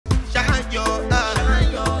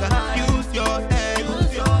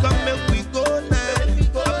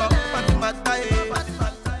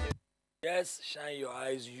Yes, shine your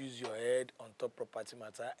eyes, use your head on top property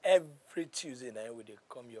matter. Every Tuesday night will they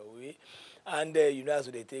come your way. And you know, as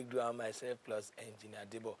they take do am myself plus engineer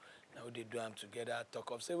Debo. Now they do them together. Talk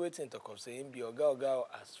of say waiting, talk of say him be oga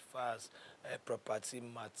as far as property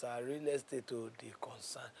matter, real estate to the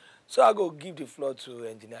concern. So I go give the floor to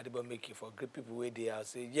engineer Debo make it for great people where they are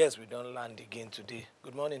say yes, we don't land again today.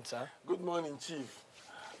 Good morning, sir. Good morning, Chief.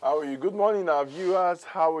 How are you? Good morning, our viewers.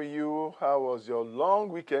 How are you? How was your long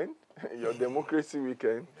weekend? Your democracy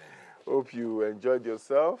weekend? Hope you enjoyed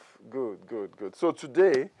yourself. Good. So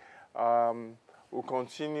today, we'll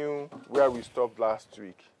continue where we stopped last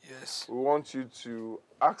week. Yes. We want you to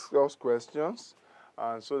ask us questions,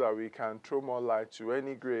 and so that we can throw more light to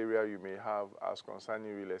any gray area you may have as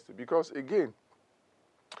concerning real estate. Because again,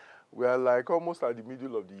 we are like almost at the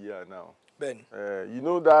middle of the year now. Ben. You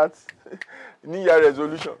know that New Year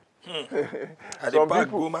resolution. At the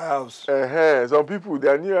park, go my house. Some people,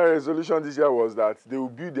 their New Year resolution this year was that they will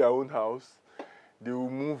build their own house, they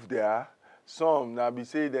will move there. Some now be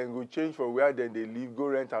say they go change from where then they live, go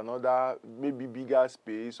rent another maybe bigger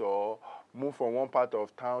space or move from one part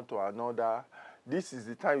of town to another. This is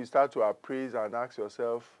the time you start to appraise and ask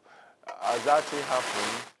yourself, has that thing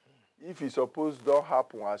happened? If it supposed don't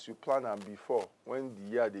happen as you planned and before, when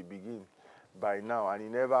the year they begin, by now, and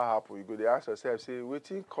it never happened, you go to ask yourself, say,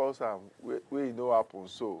 wetin cause am where it no happen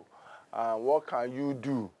so? And what can you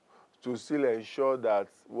do to still ensure that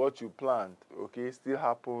what you planned, okay, still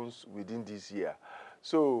happens within this year?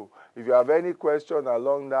 So, if you have any question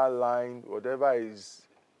along that line, whatever is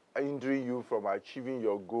hindering you from achieving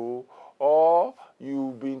your goal, or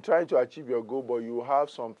you've been trying to achieve your goal, but you have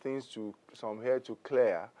some things some hair to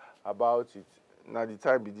clear about it, now the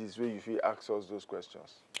time be this way you feel ask us those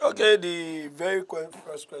questions. Okay, the very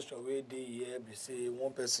first question where they here be say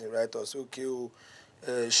one person write us, okay,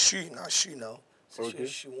 she now. So okay.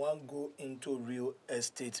 she won't go into real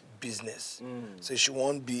estate business. So she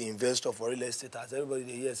won't be investor for real estate. As everybody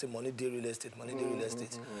they hear say money day real estate, money day real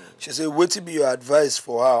estate. She say, what will be your advice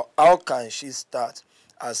for her? How can she start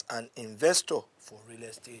as an investor for real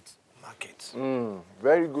estate market?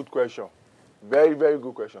 Very good question. Very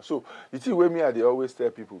good question. So the thing with me, they always tell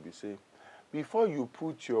people, be say, before you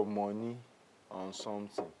put your money on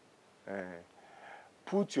something,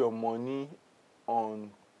 put your money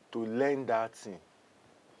on to learn that thing.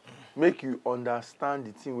 Make you understand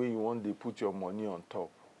the thing where you want to put your money on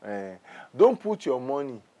top. Don't put your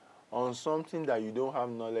money on something that you don't have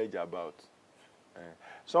knowledge about.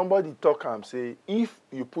 Somebody talk and say, if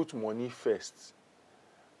you put money first,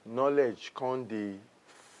 knowledge can't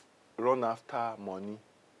run after money.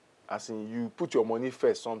 As in, you put your money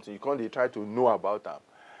first, something, you can't try to know about them.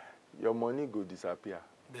 Your money go disappear.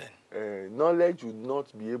 Knowledge would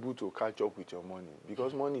not be able to catch up with your money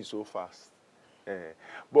because money is so fast.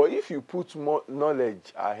 But if you put more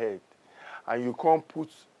knowledge ahead and you can't put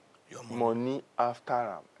your money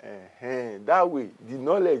after them, that way the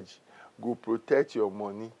knowledge go protect your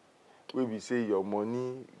money. When we say your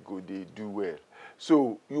money go they do well.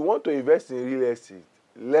 So you want to invest in real estate,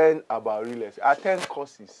 learn about real estate, attend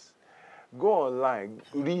courses, go online,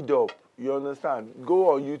 read up, you understand?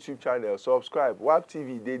 Go on YouTube channel, subscribe. WAP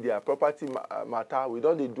TV, they there, Property Matta. We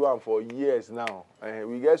don't do them for years now.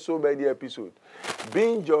 We get so many episodes.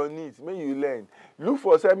 Binge on it, make you learn. Look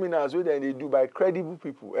for seminars where they do by credible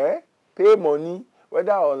people. Pay money,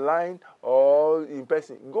 whether online or in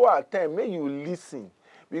person. Go attend, make you listen.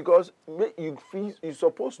 Because you're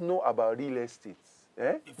supposed to know about real estate.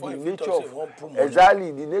 The nature of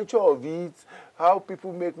exactly the nature of it, how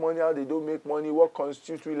people make money, how they don't make money, what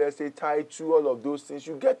constitutes real estate, tied to all of those things.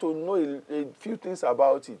 You get to know a few things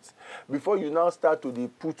about it before you now start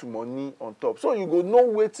to put money on top. So you go know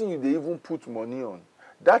waiting you they even put money on.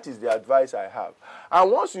 That is the advice I have.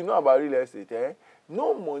 And once you know about real estate,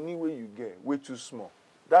 no money where you get way too small.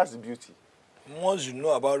 That's the beauty. Once you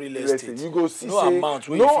know about real estate, you go see no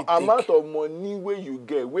amount of money where you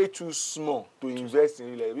get way too small to invest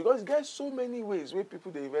in real estate because there's so many ways where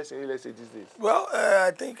people they invest in real estate these days. Well,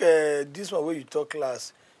 I think this one where you talk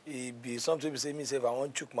last, it be something say me say if I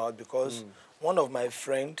want to choke my out because one of my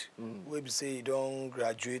friend will say he don't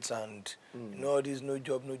graduate and you know this no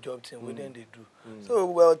job thing what then they do. So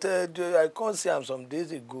well I can't see him some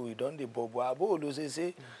days ago he done the bobo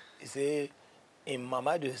say he say in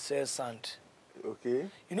mama they sell sand. Okay.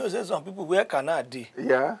 You know, say some people wear canadi.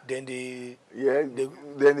 Yeah. Then they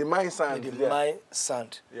mine sand. They mine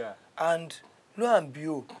sand. Yeah. And lo and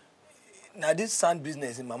behold, now this sand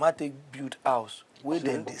business in mama take build house where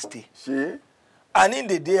then they stay. She. And in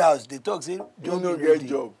the day house they talk say job no get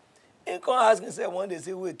job. He come ask himself one day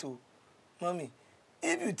say wait to, mommy,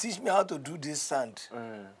 if you teach me how to do this sand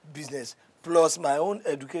business, plus my own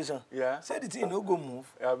education. Yeah. Say the thing no go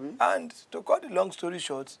move. Abi? And to cut the long story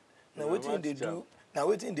short, now Na wetin math they teacher. do. Now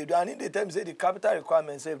wetin they do. And in the time say the capital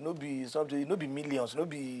requirements sef no be something, no be millions, no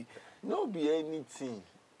be. No be anything.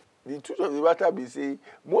 The truth of the matter be say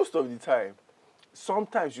most of the time,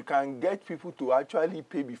 sometimes you can get people to actually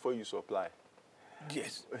pay before you supply.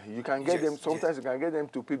 Yes. You can get them, sometimes you can get them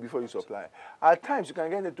to pay before you supply. At times, you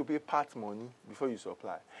can get them to pay part money before you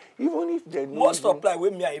supply. Even if they know... Most supply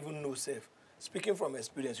wey me I even know sef. Speaking from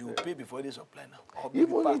experience, you will pay before they supply now. Or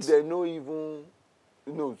Even parts. if they know even...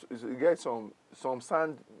 You know, you get some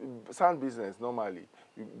sand business normally.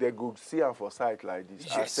 They go see am for site like this,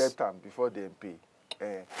 Yes. accept am before they pay.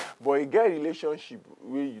 But you get relationship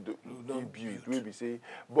where you build, wey be say...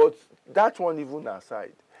 But that one even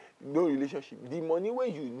aside, no relationship. The money where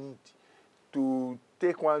you need to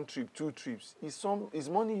take 1 trip, 2 trips is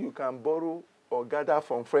money you can borrow or gather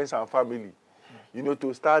from friends and family, you know,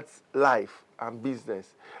 to start life and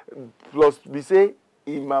business. Plus, we say,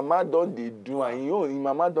 im mama don dey do am, im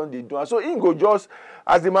mama don dey do am. So im go just,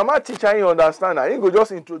 as the mama teacher, im understand am, im go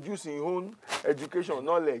just introduce im own education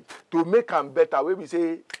knowledge to make am better. Wey be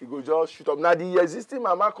say e go just shoot up. Na the existing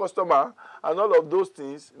mama customer and all of those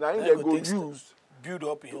things, na im dem go use build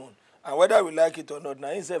up your own. And whether we like it or not, now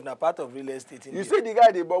himself na part of real estate. You see the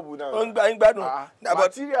guy dey bubble now.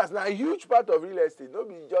 Materials na a huge part of real estate. No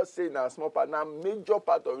be just say na small part, na major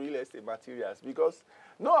part of real estate materials. Because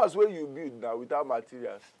no as wey you build now without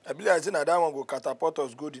materials. I believe I think that one go catapult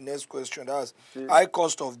us go the next question. That's high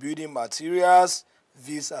cost of building materials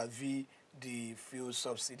vis-a-vis the fuel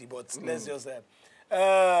subsidy. But let's just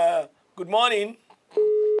good morning.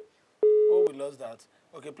 Oh, we lost that.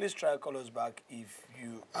 Okay, please try call us back if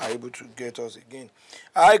you are able to get us again.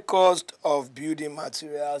 High cost of building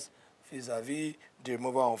materials vis-a-vis the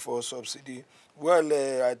removal of fuel subsidy. Well,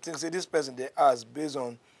 I think say this person they asked based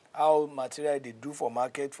on how material they do for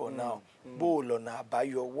market for now. Bolona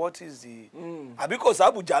Bayo, what is the? Because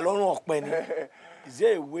Abuja lorun ọpẹ ni. Is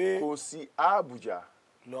there a way? Kò sí Abuja.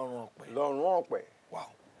 Lorun ọpẹ. Lorun ọpẹ. Wow.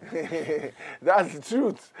 That's the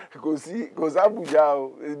truth. Kò sí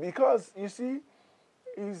Abuja. Because you see,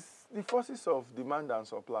 it's the forces of demand and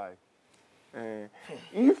supply.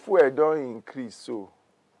 If we don't increase, so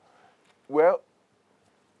well,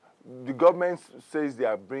 the government says they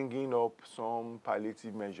are bringing up some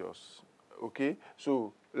palliative measures. Okay,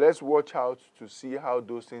 so let's watch out to see how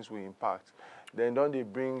those things will impact. Then don't they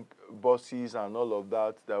bring buses and all of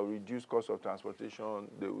that will reduce cost of transportation?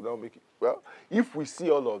 They will not make it. Well, if we see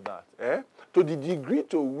all of that, to the degree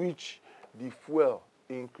to which the fuel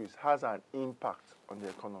increase has an impact on the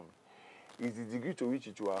economy, is the degree to which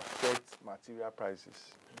it will affect material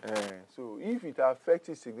prices. So if it affects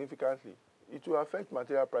it significantly, it will affect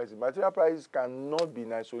material prices. Material prices cannot be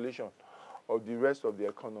in isolation of the rest of the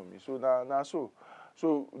economy. So now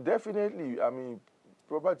so definitely, I mean,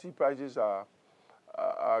 property prices are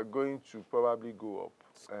going to probably go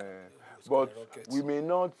up. But we may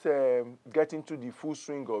not get into the full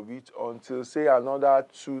swing of it until, say, another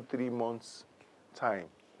 2-3 months' time.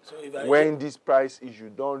 So when this price issue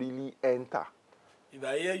don't really enter. If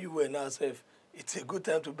I hear you well now, Seth, it's a good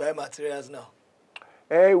time to buy materials now.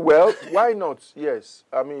 Well, why not? Yes.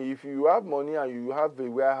 I mean, if you have money and you have a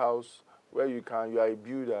warehouse where you are a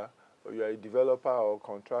builder, or you are a developer or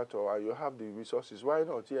contractor, and you have the resources, why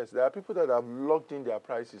not? Yes. There are people that have locked in their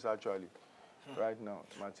prices actually. Right now,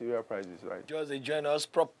 material prices, right? Just join us,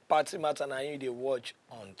 Property Matta, and they watch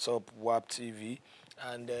on top WAP TV.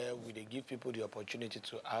 And we give people the opportunity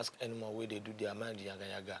to ask any more way they do their mind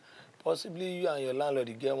yaga. Possibly you and your landlord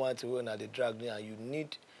you get one to own at the drag and you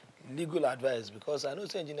need legal advice, because I know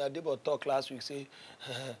Engineer Debo talk last week say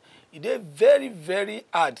it is very, very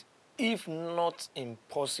hard, if not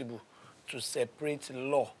impossible, to separate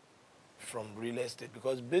law from real estate,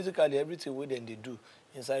 because basically everything we then they do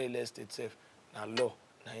inside real estate itself now law.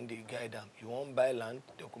 Now in the guide them, you won't buy land,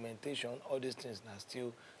 documentation, all these things now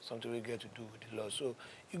still something we get to do with the law. So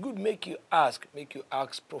it could make you ask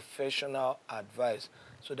professional advice,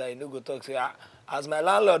 so that you know go talk say, as my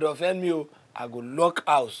landlord offend me, I go lock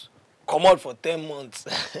house, come out for 10 months.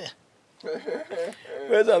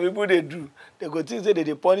 Where some people they do, they go think say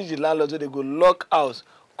they punish the landlord, so they go lock house,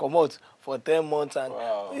 come out for 10 months. And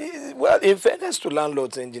well, in fairness to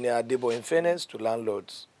landlords, Engineer Debo, in fairness to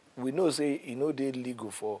landlords, we know say they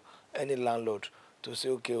legal for any landlord to say,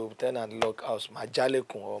 okay, tenant lock house, my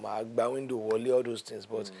jalekun or my agba window, all those things.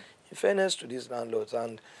 But in fairness to these landlords,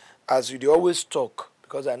 and as you always talk,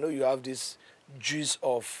 because I know you have this juice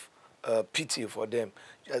of pity for them,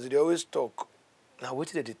 as you always talk, now what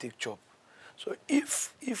did they take chop? So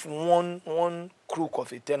if one crook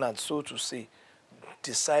of a tenant, so to say,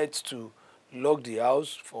 decides to lock the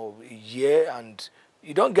house for a year and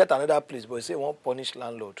you don't get another place, but you say won't punish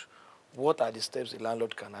landlord. What are the steps the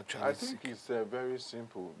landlord can actually I think take? it's very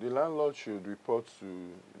simple. The landlord should report to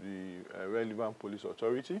the relevant police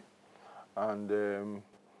authority, and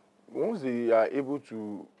once he's able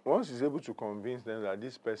to convince them that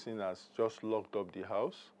this person has just locked up the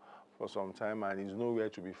house for some time and is nowhere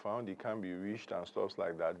to be found, he can't be reached and stuff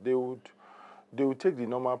like that, they would take the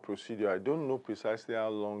normal procedure. I don't know precisely how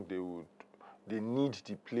long they need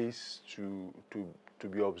the place to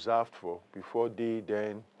be observed for before they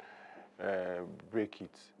then break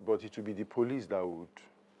it. But it will be the police that would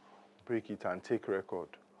break it and take record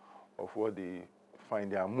of what they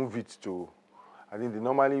find there and move it to, I think they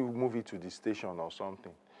normally move it to the station or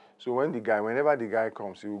something. So whenever the guy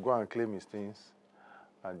comes, he will go and claim his things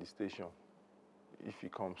at the station if he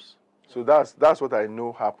comes. So that's what I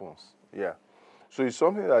know happens. Yeah. So it's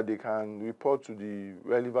something that they can report to the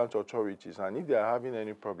relevant authorities, and if they are having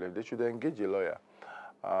any problem, they should engage a lawyer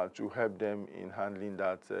to help them in handling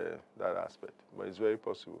that aspect. But it's very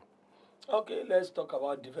possible. Okay, let's talk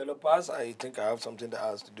about developers. I think I have something that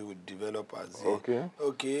has to do with developers here. Okay.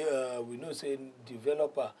 Okay, we know saying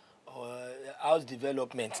developer or house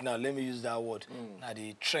development. Now, let me use that word. Now,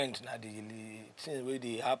 the trend, now the things where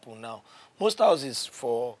they happen now. Most houses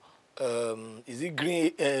for, is it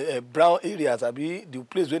green, brown areas, the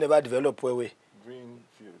place we never develop where?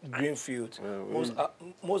 Greenfield. Greenfield.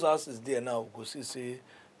 Most houses there now, go see, say,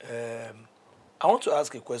 I want to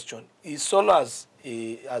ask a question. Is solar as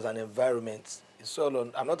an environment? Is solar?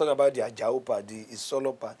 I'm not talking about the Ajao part. The is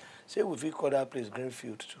solar part. Say we call that place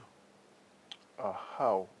Greenfield too.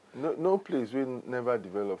 How? No place will never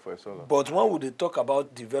develop for a solar. But when would they talk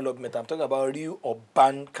about development? I'm talking about real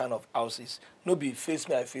urban kind of houses. No be face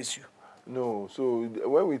me, I face you. No. So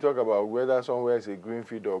when we talk about whether somewhere is a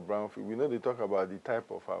greenfield or brownfield, we know they talk about the type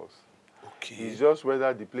of house. Okay. It's just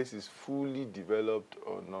whether the place is fully developed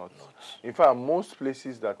or not. In fact, most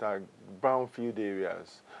places that are brownfield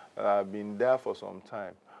areas that have been there for some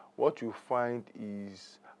time, what you find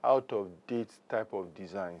is out-of-date type of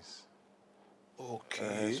designs.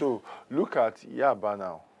 Okay. So look at Yaba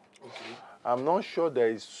now. Okay. I'm not sure there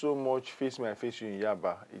is so much face me and face you in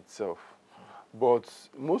Yaba itself, but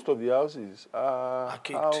most of the houses are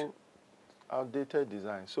outdated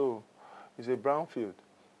design. So it's a brownfield.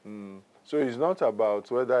 So it's not about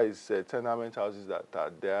whether it's tenement houses that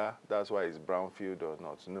are there, that's why it's brownfield or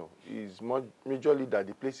not. No, it's majorly that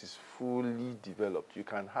the place is fully developed. You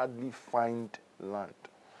can hardly find land,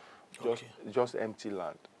 just empty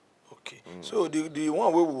land. Okay. So the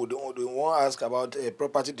one we would ask about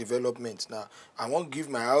property development now, I won't give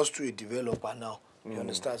my house to a developer now. You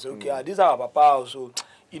understand? So okay, this is our papa house. So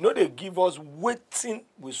they give us waiting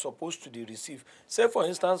we're supposed to receive. Say for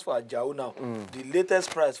instance for Ajao now, the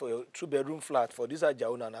latest price for your 2-bedroom flat for this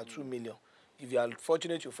Ajao now 2 million. If you are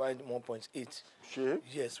fortunate, you find 1.8. Sure.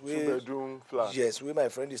 Yes, 2-bedroom flat. Yes, my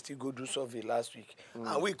friend is still go do survey last week,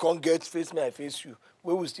 and we can't get face me I face you.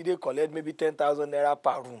 We will still collect maybe 10,000 naira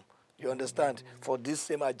per room. You understand? For this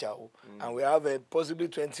same Ajao, and we have possibly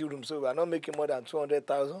 20 rooms, so we are not making more than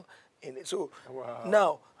 200,000 in it. So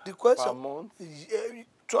now the question: per month?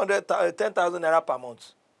 10,000 naira per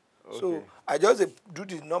month. Okay. So I just do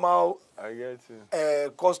the normal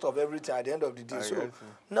cost of everything at the end of the day.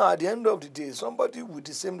 Now at the end of the day, somebody with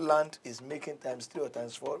the same land is making times 3 or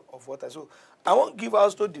times 4 of what I. So I won't give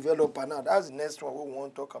us to developer now. That's the next one we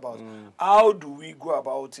want to talk about. How do we go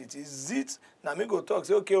about it? Is it now me go talk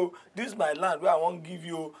say okay, this is my land where I won't give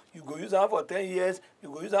you. You go use that for 10 years. You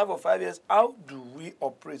go use that for 5 years. How do we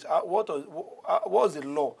operate? What's the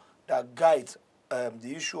law that guides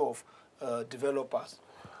the issue of developers?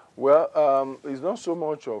 Well, it's not so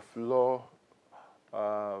much of law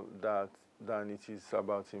than it is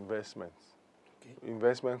about investment. Okay.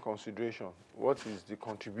 Investment consideration. What is the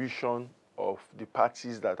contribution of the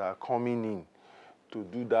parties that are coming in to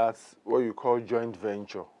do that, what you call joint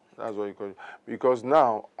venture? That's what you call it. Because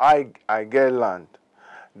now, I get land,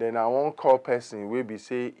 then I won't call person wey be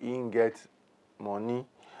say he get money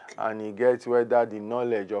and he gets whether the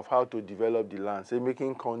knowledge of how to develop the land, say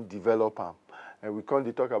making can develop them. And we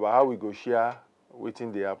can't talk about how we go share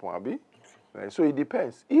waiting the happen, abi? So it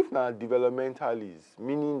depends. If now developmentalist,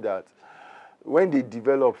 meaning that when they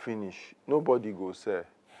develop finish, nobody go sell.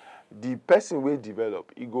 The person will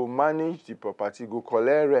develop, he go manage the property, go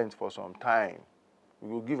collect rent for some time. We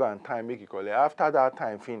go give am time, make it collect. After that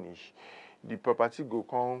time finish, the property go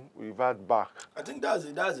come revert back. I think that's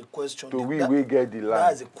a question. To we get the land.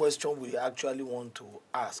 That's a question we actually want to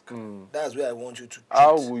ask. That's where I want you to treat.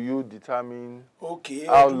 How will you determine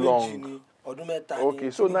how long? Okay,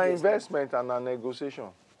 so now investment and a negotiation.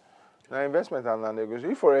 Now investment and na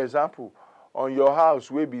negotiation. If, for example, on your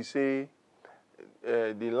house, we be say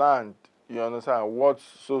the land, you understand, worth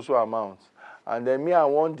so amount, and then me I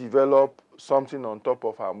want develop something on top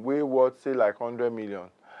of am, wey worth say like 100 million,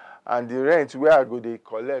 and the rent where I go dey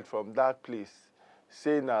collect from that place,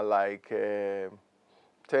 say na like 10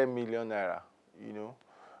 million naira, you know,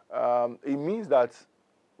 it means that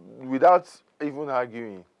without even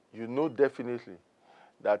arguing, you know definitely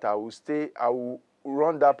that I will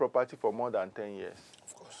run that property for more than 10 years.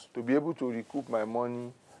 Of course. To be able to recoup my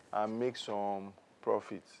money and make some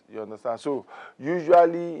profit. You understand? So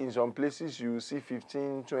usually in some places you see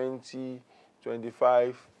 15, 20,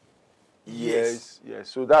 25 years. Yes.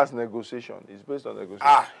 So that's negotiation. It's based on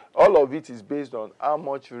negotiation. All of it is based on how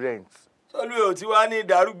much rent. So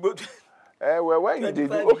Well, when you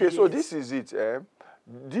do, okay, so this is it.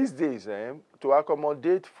 These days, to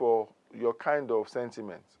accommodate for your kind of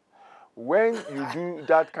sentiment, when you do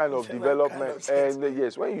that kind of development, and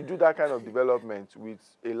yes, when you do that kind of development with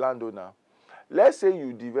a landowner, let's say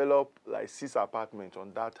you develop like 6 apartments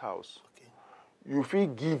on that house, okay, you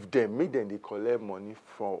fit give them, make them they collect money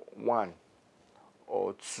for 1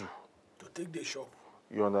 or 2 to take the shop.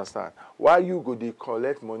 You understand? Why you go they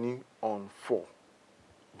collect money on 4?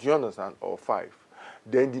 Do you understand? Or 5?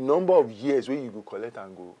 Then the number of years where you go collect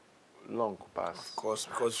and go long pass. Of course,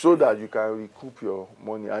 because so that you can recoup your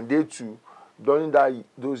money. And they too, during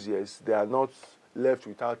those years, they are not left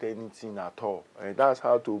without anything at all. And that's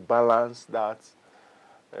how to balance that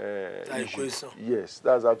equation. Yes,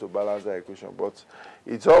 that's how to balance that equation. But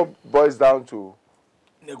it all boils down to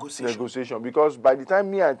negotiation. Because by the time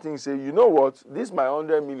me and things say, you know what, this my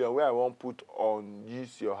 100 million where I want put on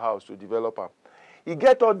use your house to develop am. You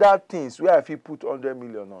get all that things where I fit put 100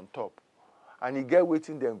 million on top. And you get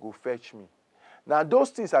waiting then go fetch me. Now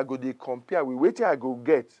those things I go they compare with waiting I go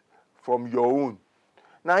get from your own.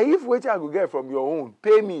 Now if waiting I go get from your own,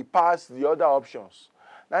 pay me past the other options.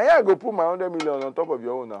 Now here I go put my 100 million on top of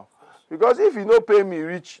your own now. Because if you no pay me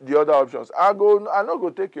reach the other options, I not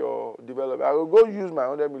go take your development. I will go use my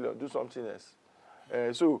 100 million, do something else.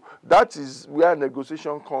 So that is where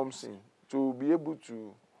negotiation comes in, to be able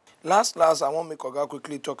to. Last, I want me to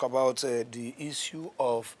quickly talk about the issue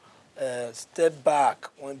of step back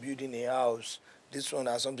when building a house. This one,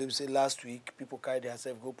 as some people say last week, people carry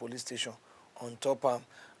themselves go police station on top of.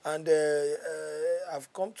 And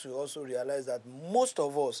I've come to also realize that most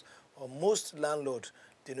of us, or most landlords,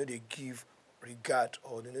 they give regard,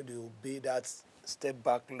 or they obey that step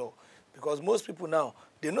back law. Because most people now,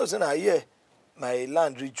 they know say my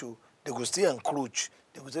land reach you, they go stay encroach.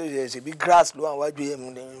 They go say there's a big grass low and why do you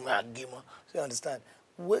so you understand?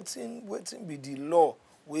 Waiting be the law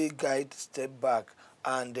we guide step back,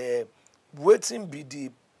 and waiting be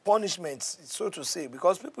the punishments, so to say,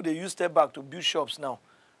 because people they use step back to build shops now.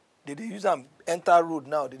 They use them enter road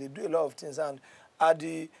now. They do a lot of things, and all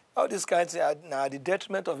these kinds of things are the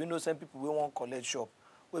detriment of innocent people who won't collect shop.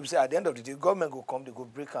 We say at the end of the day, government go come, they go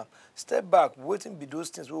break them. Step back, waiting be those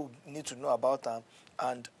things we need to know about them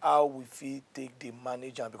and how we feel take the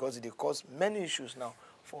manage them, because they cause many issues now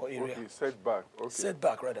for area. Okay, setback. Okay.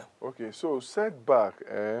 Setback rather. Okay, so setback.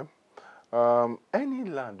 Any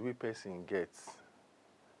land we person gets,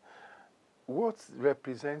 what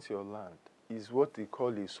represents your land is what they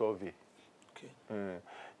call a survey. Okay.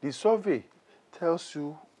 The survey tells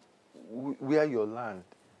you where your land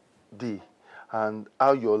be and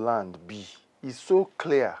how your land be. It's so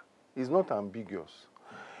clear. It's not ambiguous.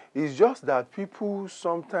 It's just that people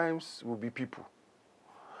sometimes will be people.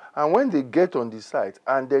 And when they get on the site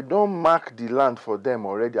and they don't mark the land for them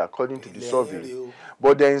already according to the survey,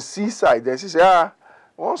 but then see side, then say,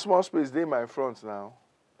 one small space there in my front now.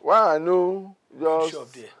 Why I know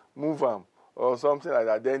just move them or something like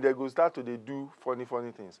that. Then they go start to do funny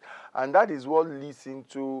things. And that is what leads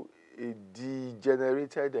into a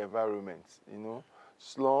degenerated environment,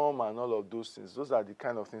 slum and all of those things. Those are the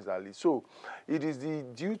kind of things that lead. So it is the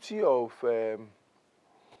duty of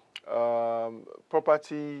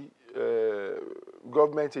property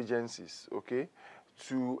government agencies, okay,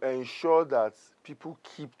 to ensure that people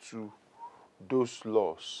keep to those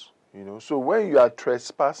laws, So when you are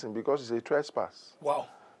trespassing, because it's a trespass. Wow.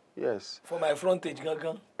 Yes. For my frontage,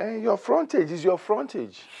 and your frontage is your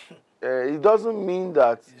frontage. It doesn't mean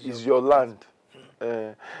that it's your land.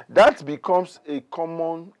 That becomes a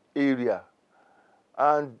common area.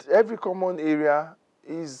 And every common area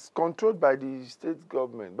is controlled by the state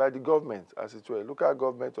government, by the government, as it were, local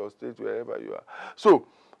government or state, wherever you are. So,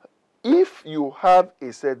 if you have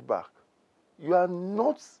a setback, you are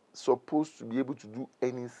not supposed to be able to do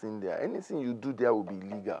anything there. Anything you do there will be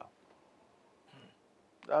illegal.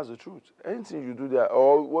 That's the truth. Anything you do there,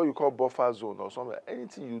 or what you call buffer zone or something,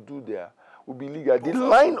 anything you do there will be legal. The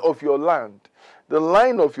line of your land,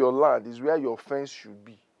 is where your fence should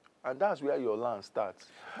be. And that's where your land starts.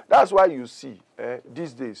 That's why you see,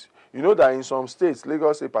 these days, you know that in some states,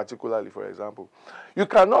 Lagos State particularly, for example, you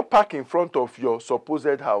cannot park in front of your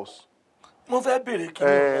supposed house.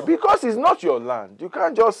 Because it's not your land. You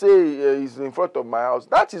can't just say it's in front of my house.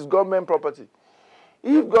 That is government property.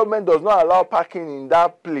 If government does not allow parking in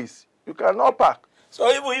that place, you cannot park. So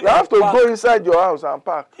even if you have to go inside your house and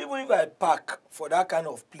park. Even if I park for that kind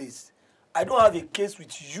of place, I don't have a case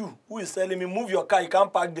with you who is telling me move your car, you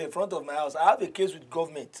can't park there in front of my house. I have a case with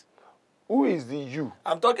government. Who is the you?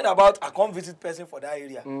 I'm talking about I come visit person for that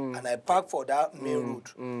area and I park for that main road.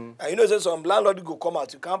 And you know, some landlord go come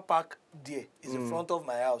out, you can't park there. It's in front of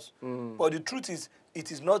my house. But the truth is,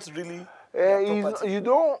 it is not really they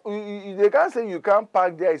can't say you can't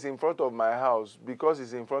park there, it's in front of my house because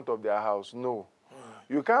it's in front of their house. No.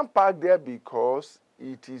 You can't park there because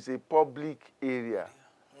it is a public area.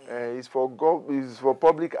 It's for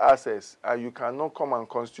public access, and you cannot come and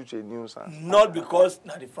constitute a nuisance. Not because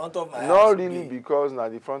na the front of my house. Not really because na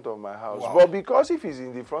the front of my house. Wow. But because if it's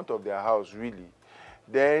in the front of their house, really,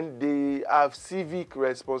 then they have civic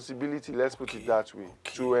responsibility, let's put it that way,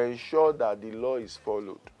 to ensure that the law is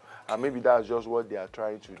followed. And maybe that's just what they are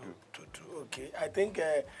trying to do. Okay. I think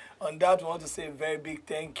on that, we want to say a very big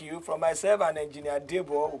thank you. From myself and Engineer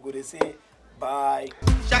Debo, we're going to say bye.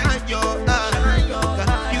 Shine your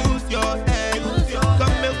eye, use your head,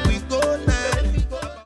 come